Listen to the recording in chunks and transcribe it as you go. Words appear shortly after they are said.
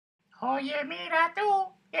Oye, mira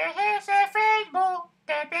tú, deja ese Facebook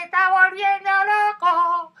que te está volviendo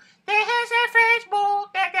loco. Deja ese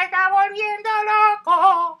Facebook que te está volviendo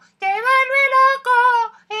loco. Te vuelve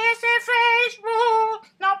loco ese Facebook.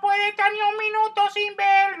 No puedes estar ni un minuto sin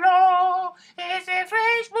verlo. Ese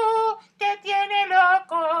Facebook te tiene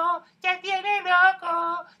loco, te tiene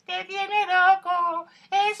loco, te tiene loco.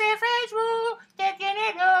 Ese Facebook te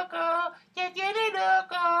tiene loco, te tiene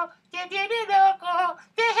loco, te tiene loco.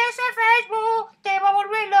 Deja ese Facebook, te va a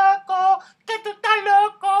volver loco, que tú estás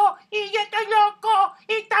loco y yo estoy loco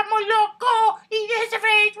y estamos locos. Y deja ese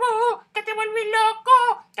Facebook, que te vuelve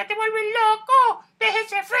loco, que te vuelve loco. Deja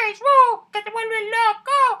ese Facebook, que te vuelve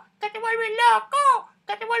loco, que te vuelve loco,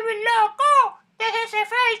 que te vuelve loco. Deja ese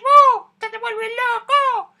Facebook, que te vuelve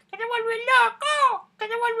loco, que te vuelve loco, que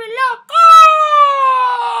te vuelve loco.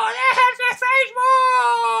 Deja ese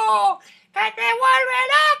Facebook, que te vuelve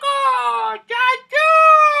loco.